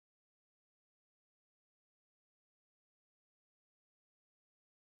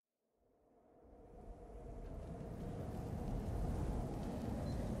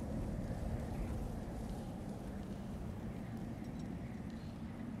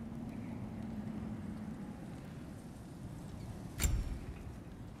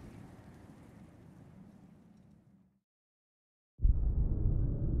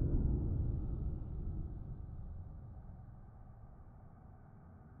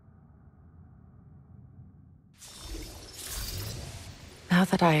Now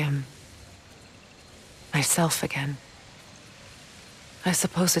that I am myself again, I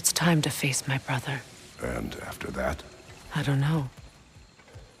suppose it's time to face my brother. And after that? I don't know.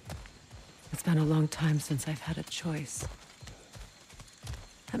 It's been a long time since I've had a choice.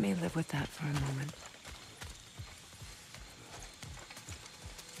 Let me live with that for a moment.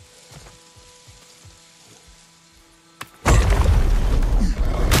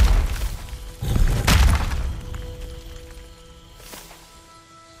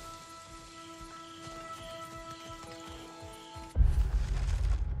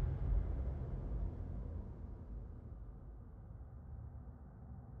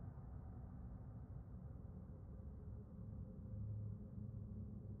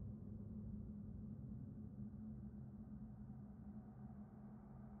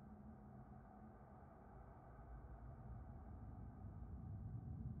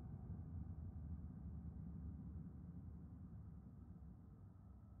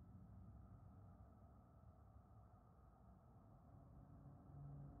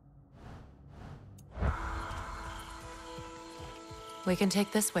 We can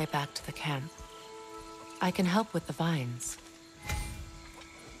take this way back to the camp. I can help with the vines.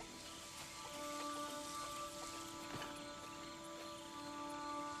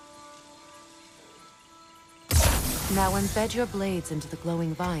 Now embed your blades into the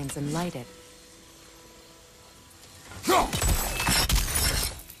glowing vines and light it.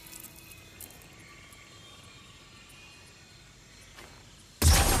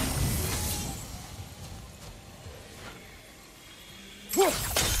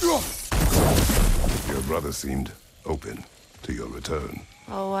 Your brother seemed open to your return.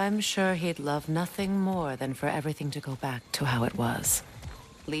 Oh, I'm sure he'd love nothing more than for everything to go back to how it was,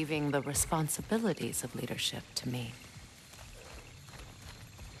 leaving the responsibilities of leadership to me.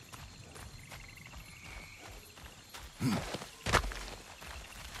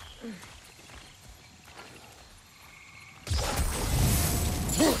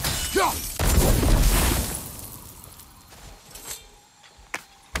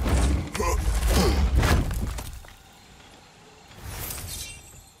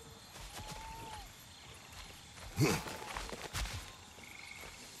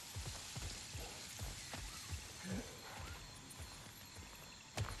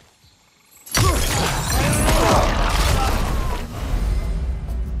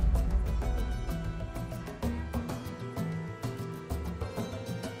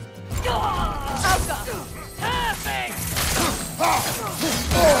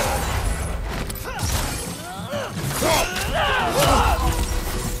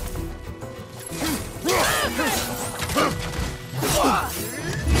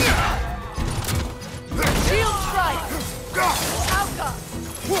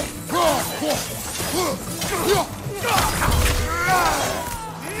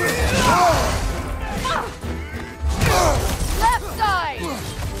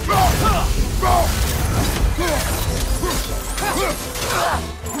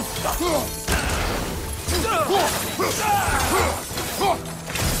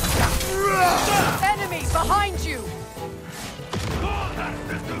 Enemy behind you!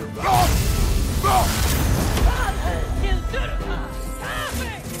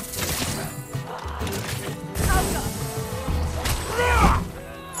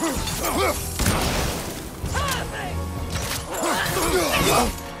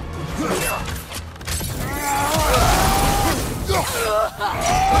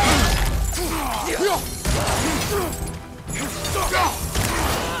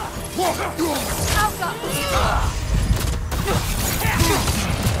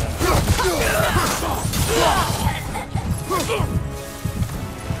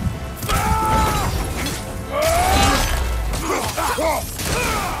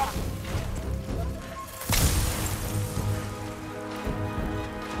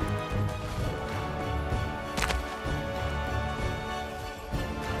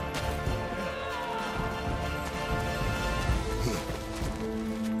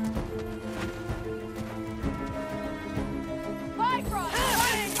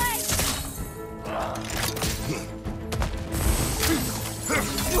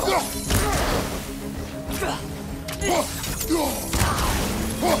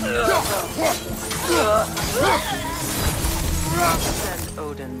 Send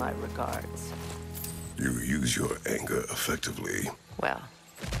Odin my regards. You use your anger effectively. Well,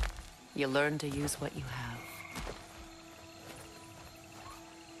 you learn to use what you have.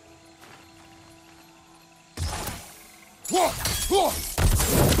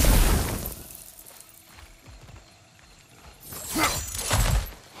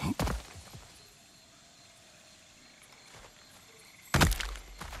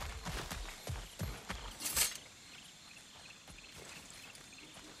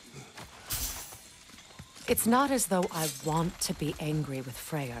 It's not as though I want to be angry with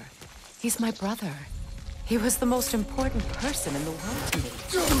Freyr. He's my brother. He was the most important person in the world to me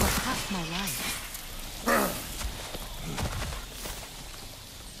for half my life.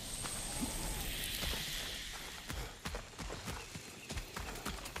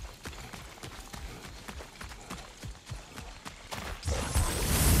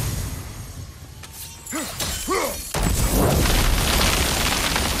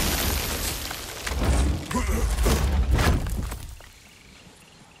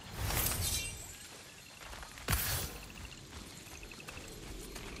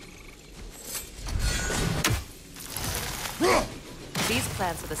 These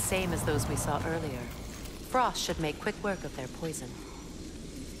plants are the same as those we saw earlier. Frost should make quick work of their poison.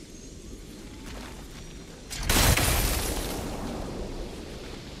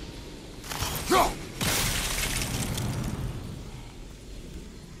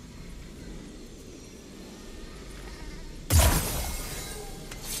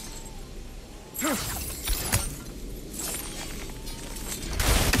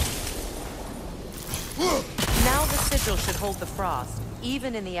 Now the sigil should hold the frost,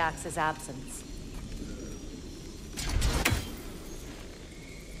 even in the axe's absence.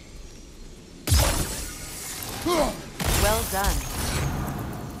 Well done.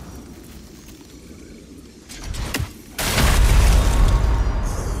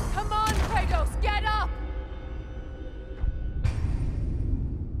 Come on, Kratos, get up!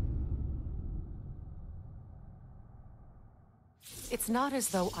 It's not as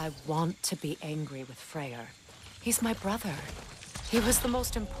though I want to be angry with Freyr. He's my brother. He was the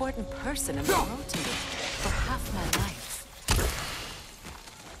most important person in the world to me for half my life.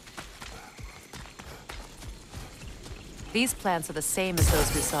 These plants are the same as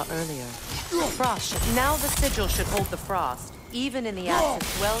those we saw earlier. Frost. Now the sigil should hold the frost, even in the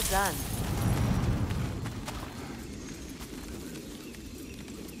absence. Well done.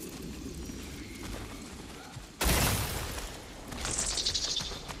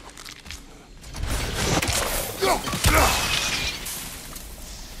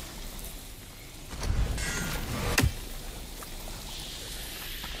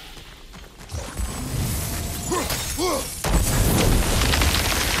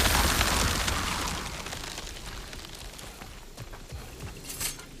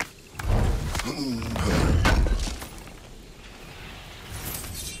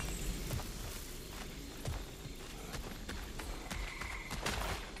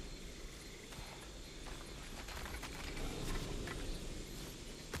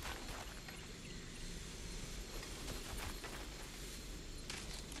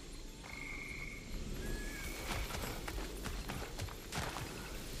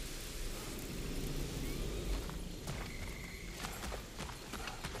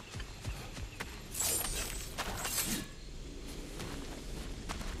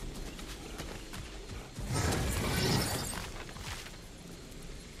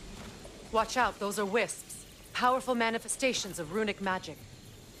 Watch out, those are wisps. Powerful manifestations of runic magic.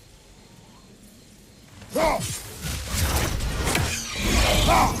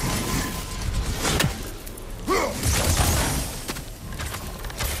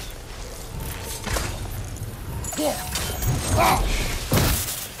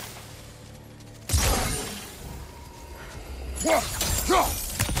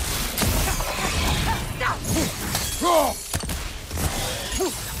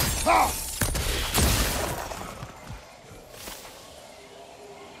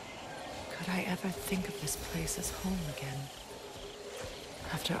 Could I ever think of this place as home again?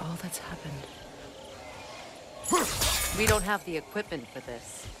 After all that's happened. We don't have the equipment for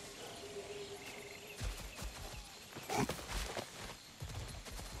this.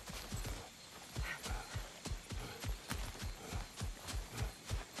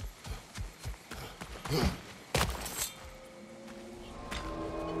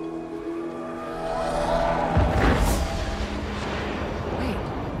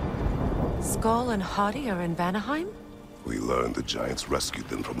 Skoll and Hati are in Vanaheim? We learned the giants rescued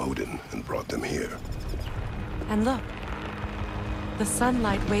them from Odin and brought them here. And look, the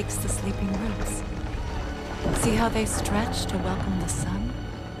sunlight wakes the sleeping roots. See how they stretch to welcome the sun?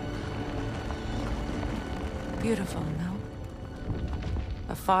 Beautiful, no?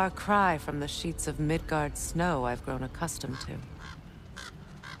 A far cry from the sheets of Midgard snow I've grown accustomed to.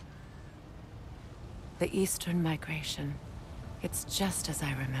 The Eastern migration. It's just as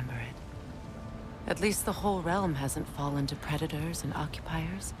I remember it. At least the whole realm hasn't fallen to predators and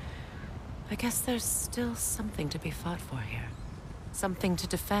occupiers. I guess there's still something to be fought for here. Something to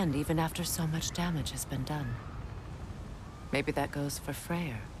defend even after so much damage has been done. Maybe that goes for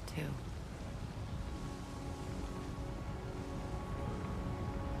Freyr, too.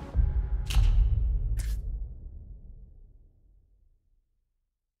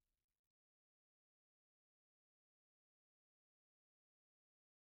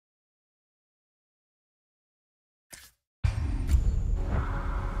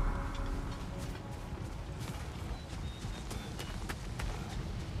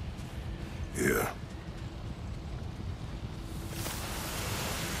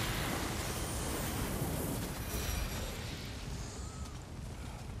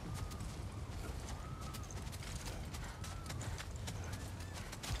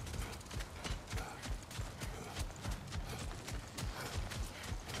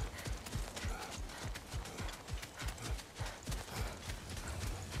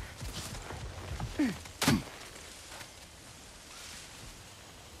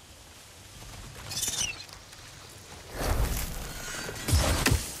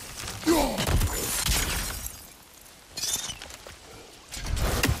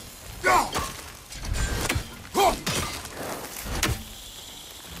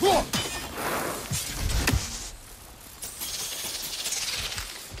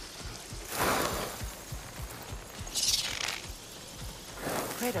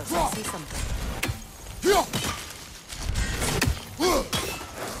 Kratos, I see something.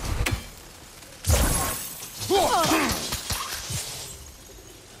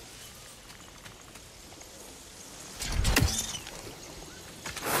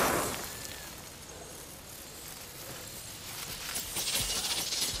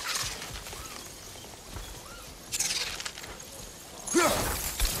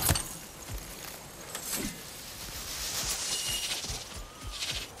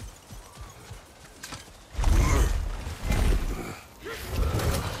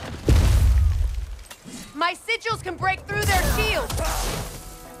 My sigils can break through their shields!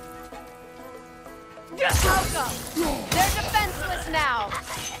 Welcome! They're defenseless now!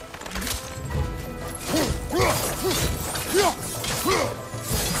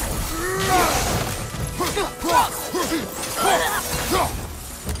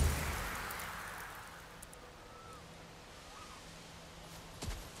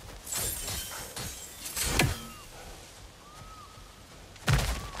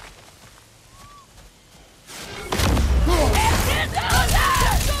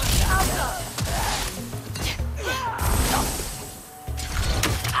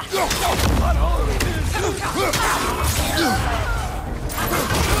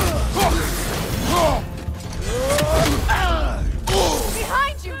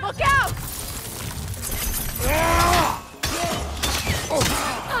 Behind you! Look out!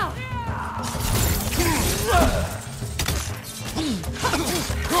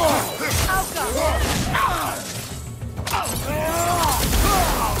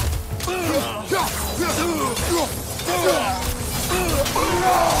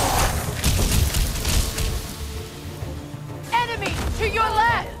 Enemy to your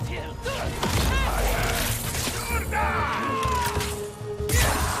left!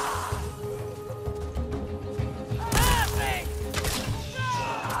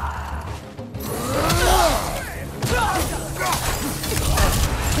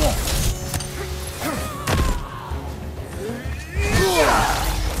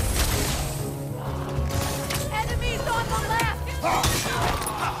 Enemies on the left!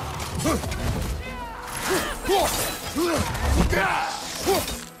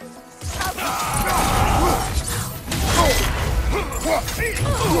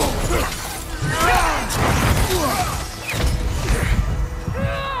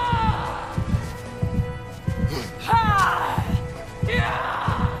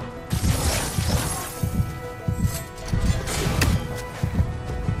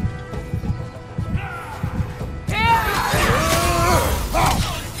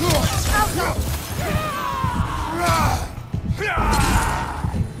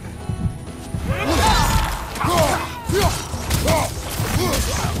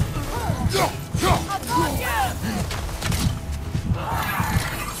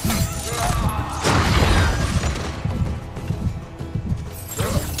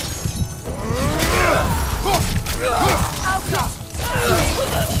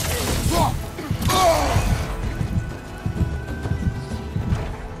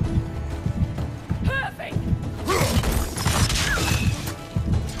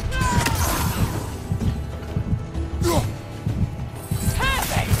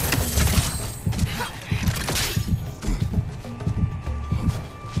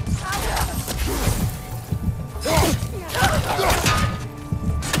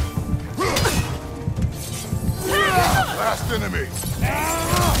 Last enemy!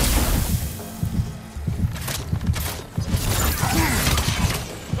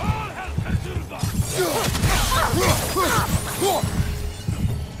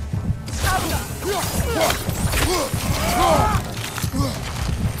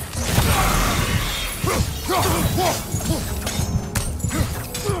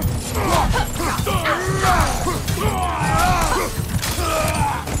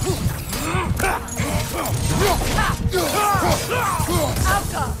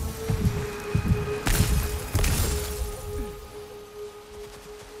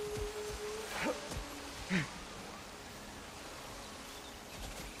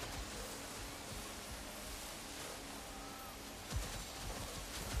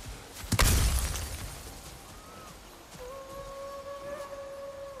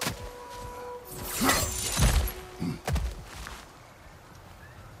 So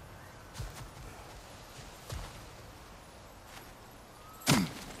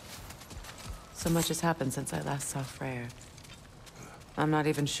much has happened since I last saw Freyr. I'm not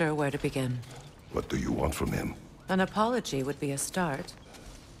even sure where to begin. What do you want from him? An apology would be a start.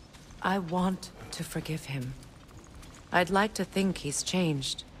 I want to forgive him. I'd like to think he's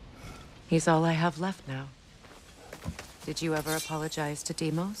changed. He's all I have left now. Did you ever apologize to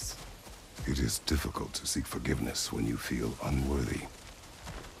Deimos? It is difficult to seek forgiveness when you feel unworthy.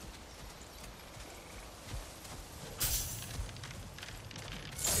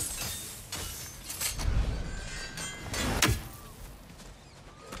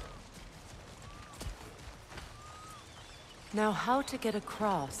 Now, how to get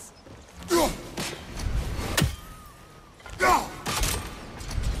across?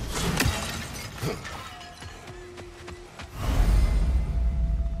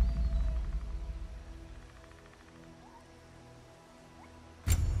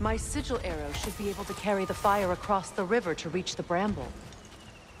 My sigil arrow should be able to carry the fire across the river to reach the bramble.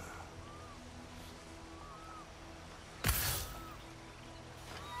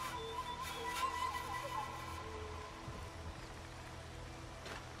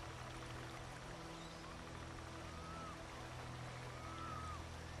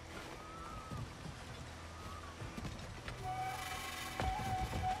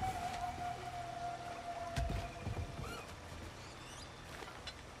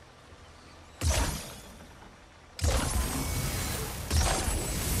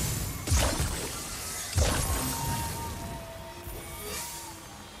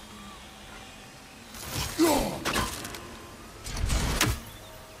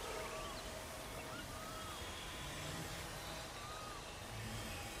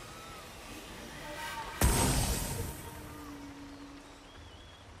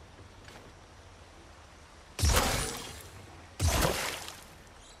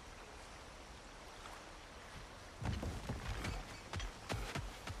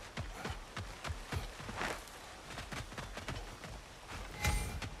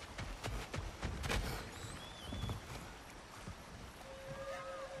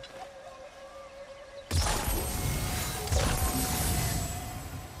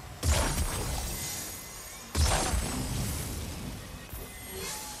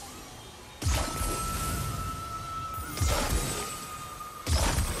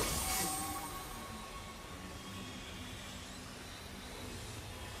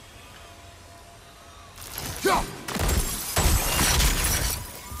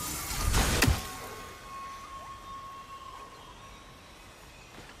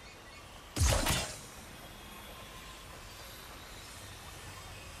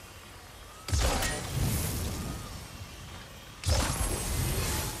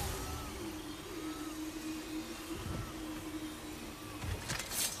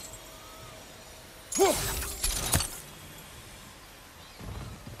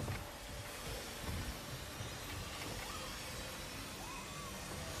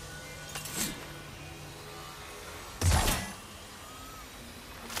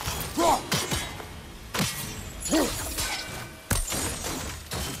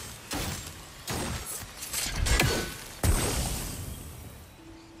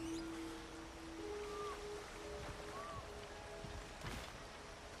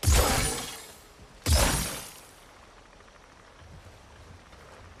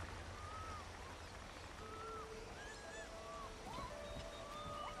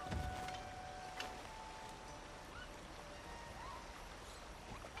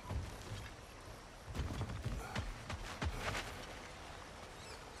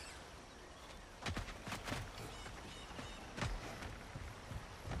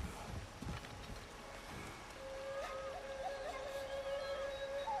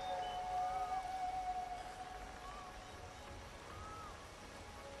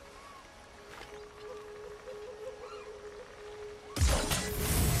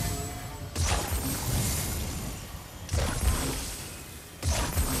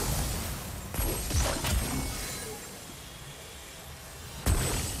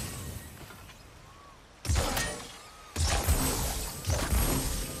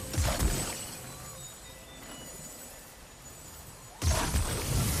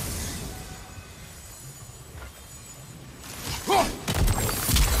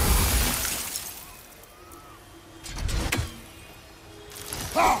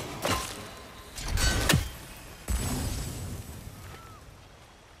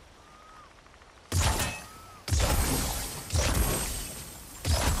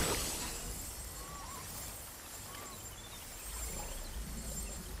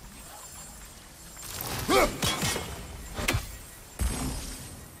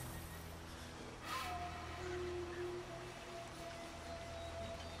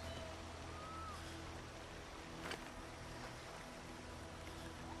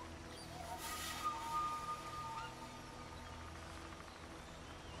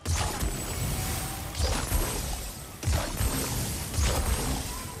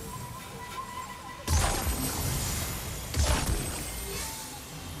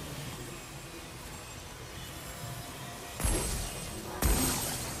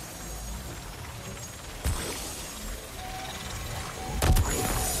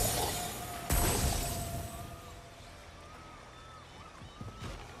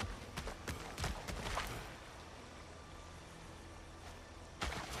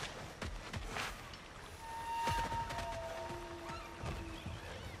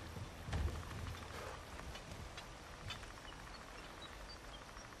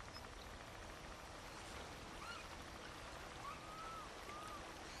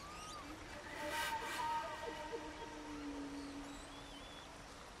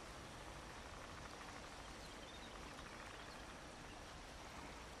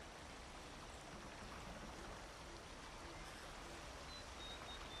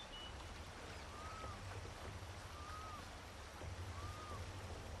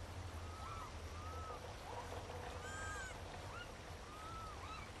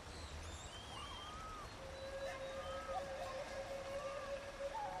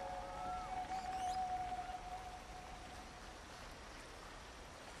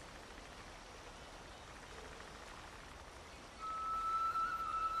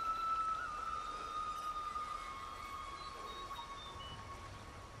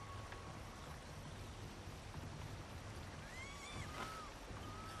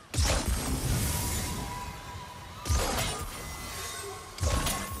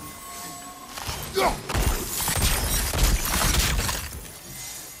 Forgiveness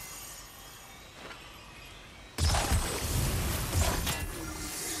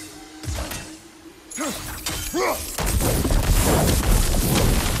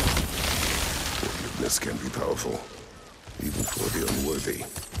can be powerful, even for the unworthy.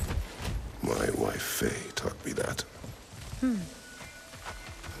 My wife, Faye, taught me that.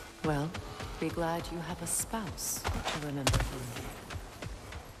 Well, be glad you have a spouse to remember him.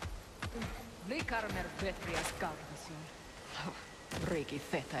 Likarmer vetrias garnisun. Riki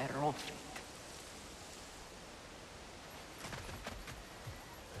feta e ronfit.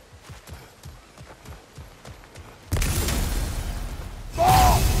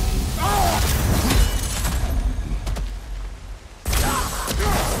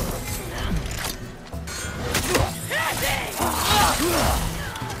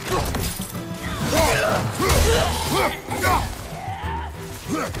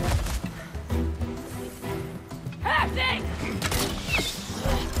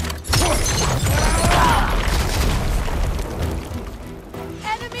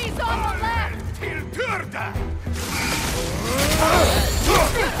 Enemies on the left!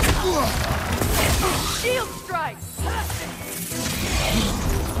 Shield strike!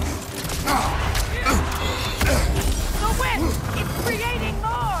 The wind! It's creating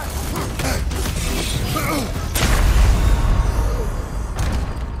more!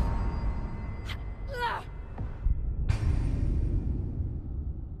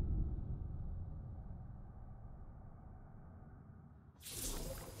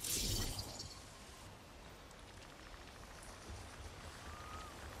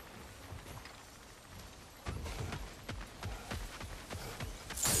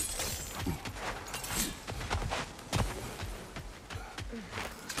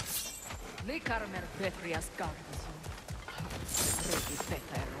 Likarmer vetrias garnisun. Riki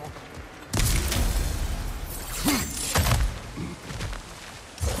feta e ronfit.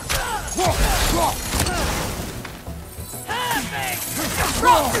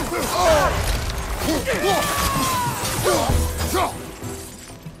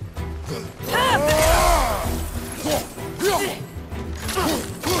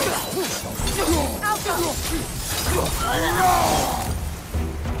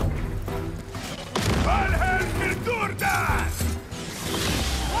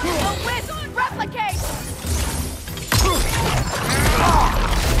 The wizard replicates!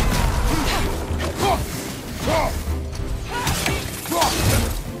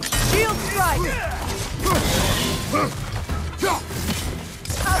 Shield strike!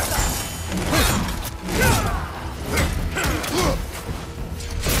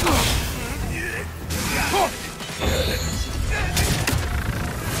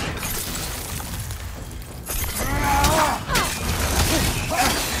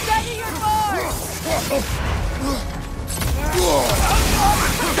 Ready your board!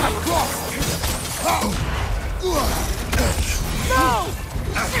 No!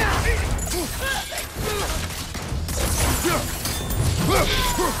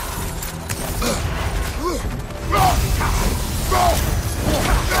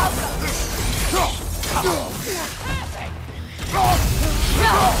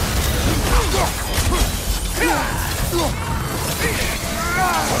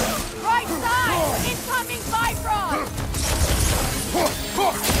 Right side! Incoming Bifrost!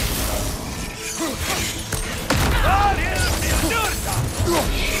 Got him!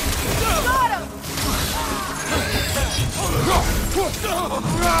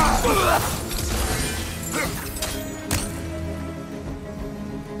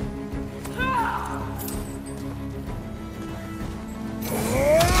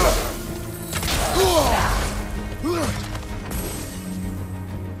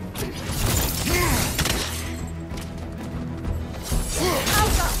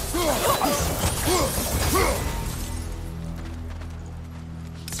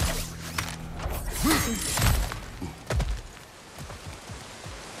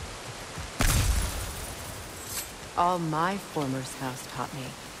 All my former spouse taught me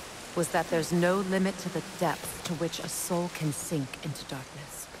was that there's no limit to the depth to which a soul can sink into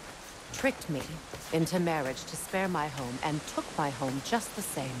darkness. Tricked me into marriage to spare my home and took my home just the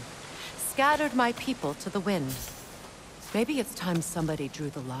same. Scattered my people to the wind. Maybe it's time somebody drew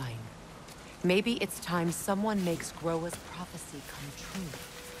the line. Maybe it's time someone makes Groa's prophecy come true.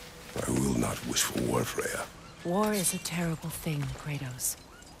 I will not wish for war, Freya. War is a terrible thing, Kratos.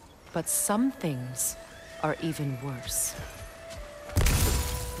 But some things are even worse.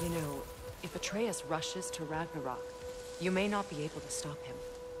 You know, if Atreus rushes to Ragnarok, you may not be able to stop him.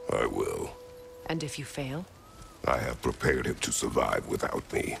 I will. And if you fail? I have prepared him to survive without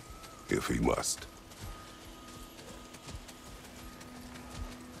me. if he must.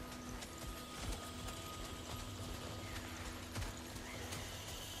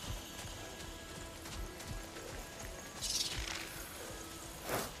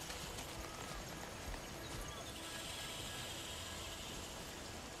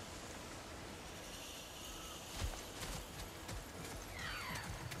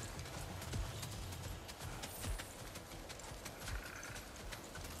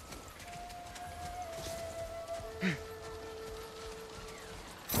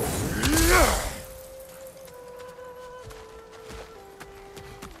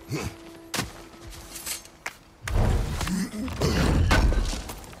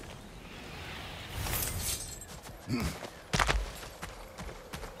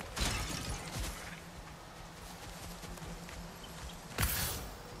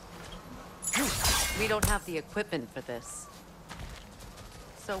 We don't have the equipment for this.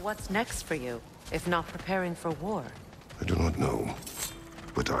 So what's next for you, if not preparing for war? I do not know,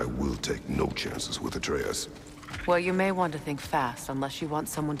 but I will take no chances with Atreus. Well, you may want to think fast, unless you want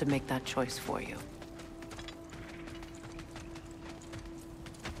someone to make that choice for you.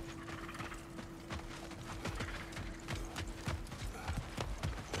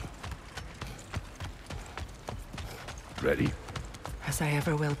 Ready? As I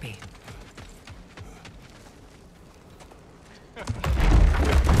ever will be.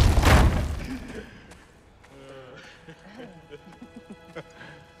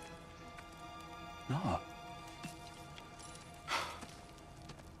 No.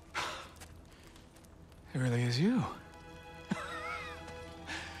 It really is you.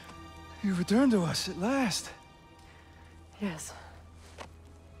 You returned to us at last. Yes.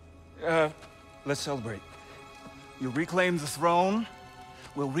 Let's celebrate. You reclaim the throne,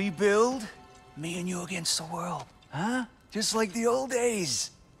 we'll rebuild, me and you against the world. Huh? Just like the old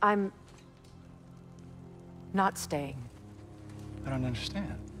days. I'm... not staying. I don't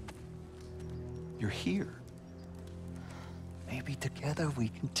understand. You're here. Maybe together we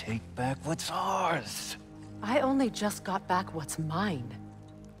can take back what's ours. I only just got back what's mine.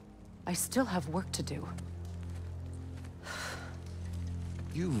 I still have work to do.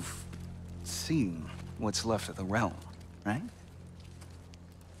 You've seen what's left of the realm, right?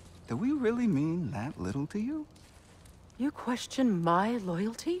 Do we really mean that little to you? You question my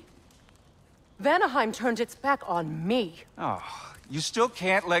loyalty? Vanaheim turned its back on me. Oh, you still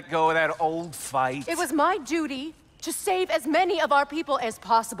can't let go of that old fight? It was my duty to save as many of our people as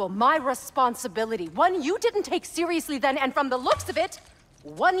possible. My responsibility. One you didn't take seriously then, and from the looks of it,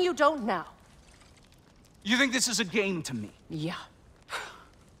 one you don't now. You think this is a game to me? Yeah.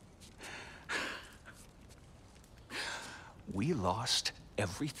 We lost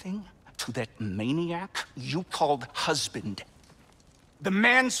everything to that maniac you called husband. The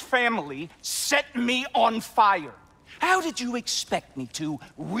man's family set me on fire. How did you expect me to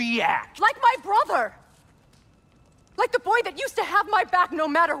react? Like my brother! Like the boy that used to have my back no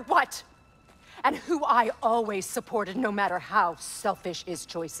matter what! And who I always supported no matter how selfish his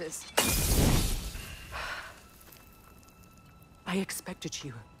choices. I expected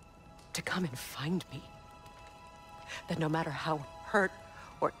you to come and find me. That no matter how hurt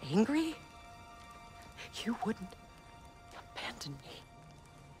or angry, you wouldn't abandon me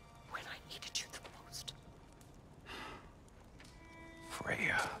when I needed you the most.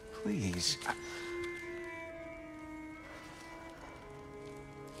 Freya, please.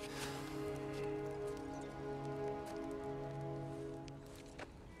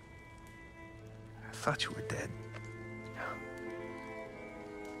 I thought you were dead.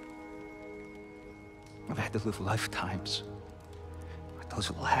 I've had to live lifetimes with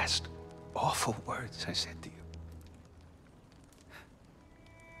those last awful words I said to you.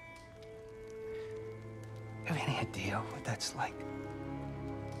 Have any idea what that's like?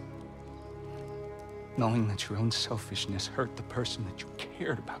 Knowing that your own selfishness hurt the person that you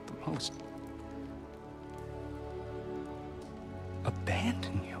cared about the most.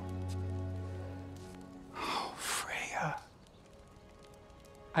 Abandon you. Oh, Freya.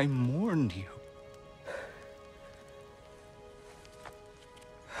 I mourned you.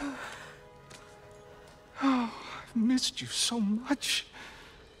 Oh, I've missed you so much.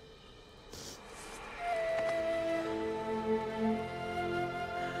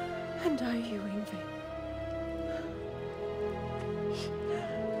 And are you, Ingvi?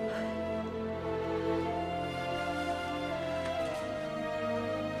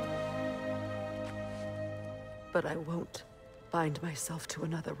 But I won't bind myself to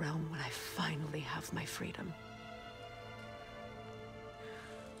another realm when I finally have my freedom.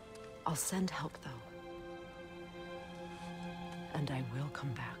 I'll send help, though. And I will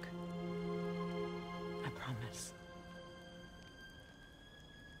come back. promise.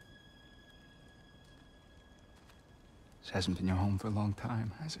 This hasn't been your home for a long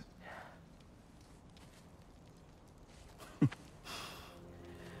time, has it?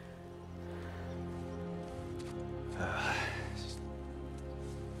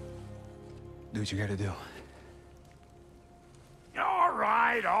 Do what you gotta do.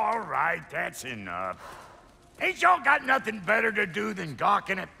 All right, that's enough. Ain't y'all got nothing better to do than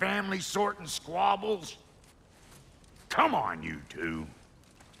gawking at family sorting squabbles? Come on, you two.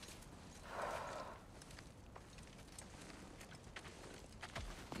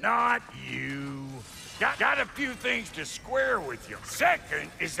 Not you. Got a few things to square with you.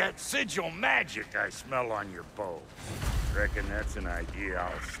 Second is that sigil magic I smell on your bow. Reckon that's an idea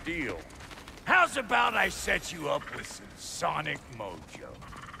I'll steal. How's about I set you up with some sonic mojo?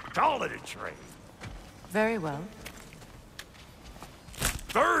 Call it a trade. Very well.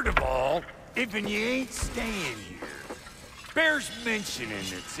 Third of all, if you ain't staying here, bears mentioning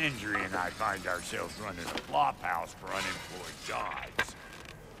that Sindri and I find ourselves running a flop house for unemployed jobs.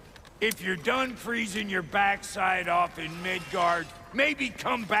 If you're done freezing your backside off in Midgard, maybe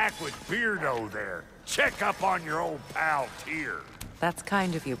come back with Beardo there. Check up on your old pal Tyr. That's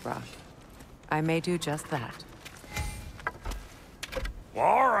kind of you, Brock. I may do just that. Well,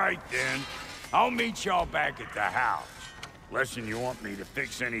 all right then. I'll meet y'all back at the house. Less'n you want me to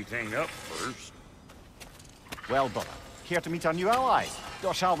fix anything up first. Well, brother, here to meet our new allies.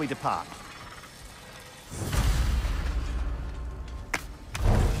 Or shall we depart?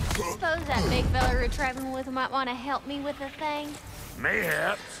 Suppose that big fella you're traveling with might want to help me with a thing.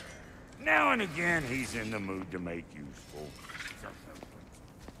 Mayhaps. Now and again, he's in the mood to make useful.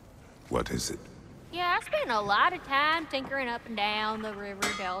 What is it? Yeah, I spent a lot of time tinkering up and down the river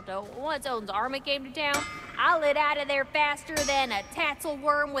delta. Once Odin's army came to town, I lit out of there faster than a tassel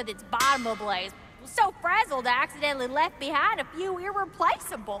worm with its bottom ablaze. Was so frazzled I accidentally left behind a few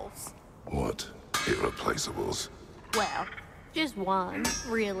irreplaceables. What irreplaceables? Well, just one,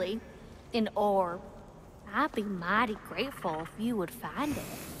 really. An orb. I'd be mighty grateful if you would find it.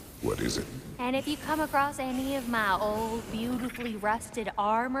 What is it? And if you come across any of my old, beautifully rusted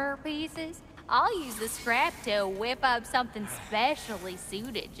armor pieces, I'll use the scrap to whip up something specially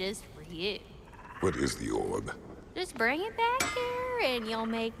suited just for you. What is the orb? Just bring it back here and you'll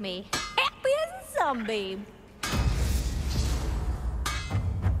make me happy as a sunbeam.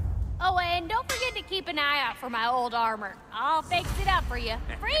 Oh, and don't forget to keep an eye out for my old armor. I'll fix it up for you,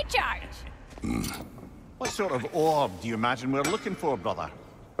 free of charge. What sort of orb do you imagine we're looking for, brother?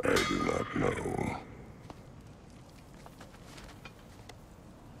 I do not know.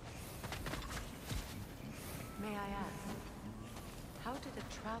 May I ask, how did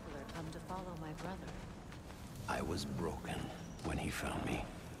a traveler come to follow my brother? I was broken when he found me.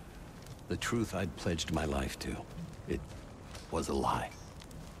 The truth I'd pledged my life to, it was a lie.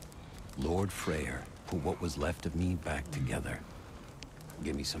 Lord Freyr put what was left of me back together.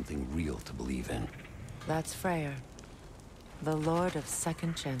 Gave me something real to believe in. That's Freyr, the Lord of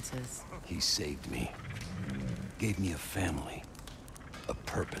Second Chances. He saved me. Gave me a family. A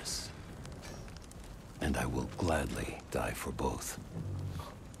purpose. And I will gladly die for both.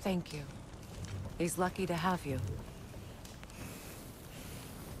 Thank you. He's lucky to have you.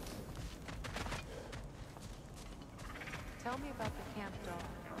 Tell me about the camp dog.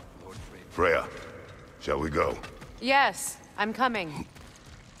 Freya, shall we go? Yes, I'm coming.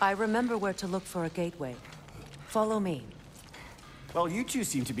 I remember where to look for a gateway. Follow me. Well, you two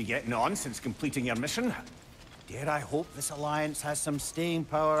seem to be getting on since completing your mission. Dare I hope this alliance has some staying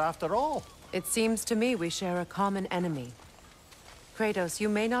power after all? It seems to me we share a common enemy. Kratos, you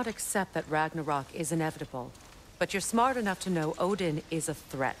may not accept that Ragnarok is inevitable, but you're smart enough to know Odin is a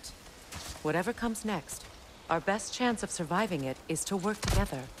threat. Whatever comes next, our best chance of surviving it is to work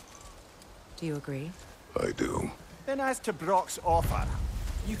together. Do you agree? I do. Then as to Brock's offer,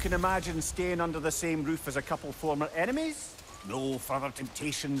 you can imagine staying under the same roof as a couple former enemies? No further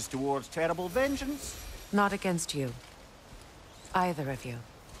temptations towards terrible vengeance? Not against you. Either of you.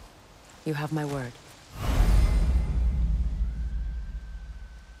 You have my word.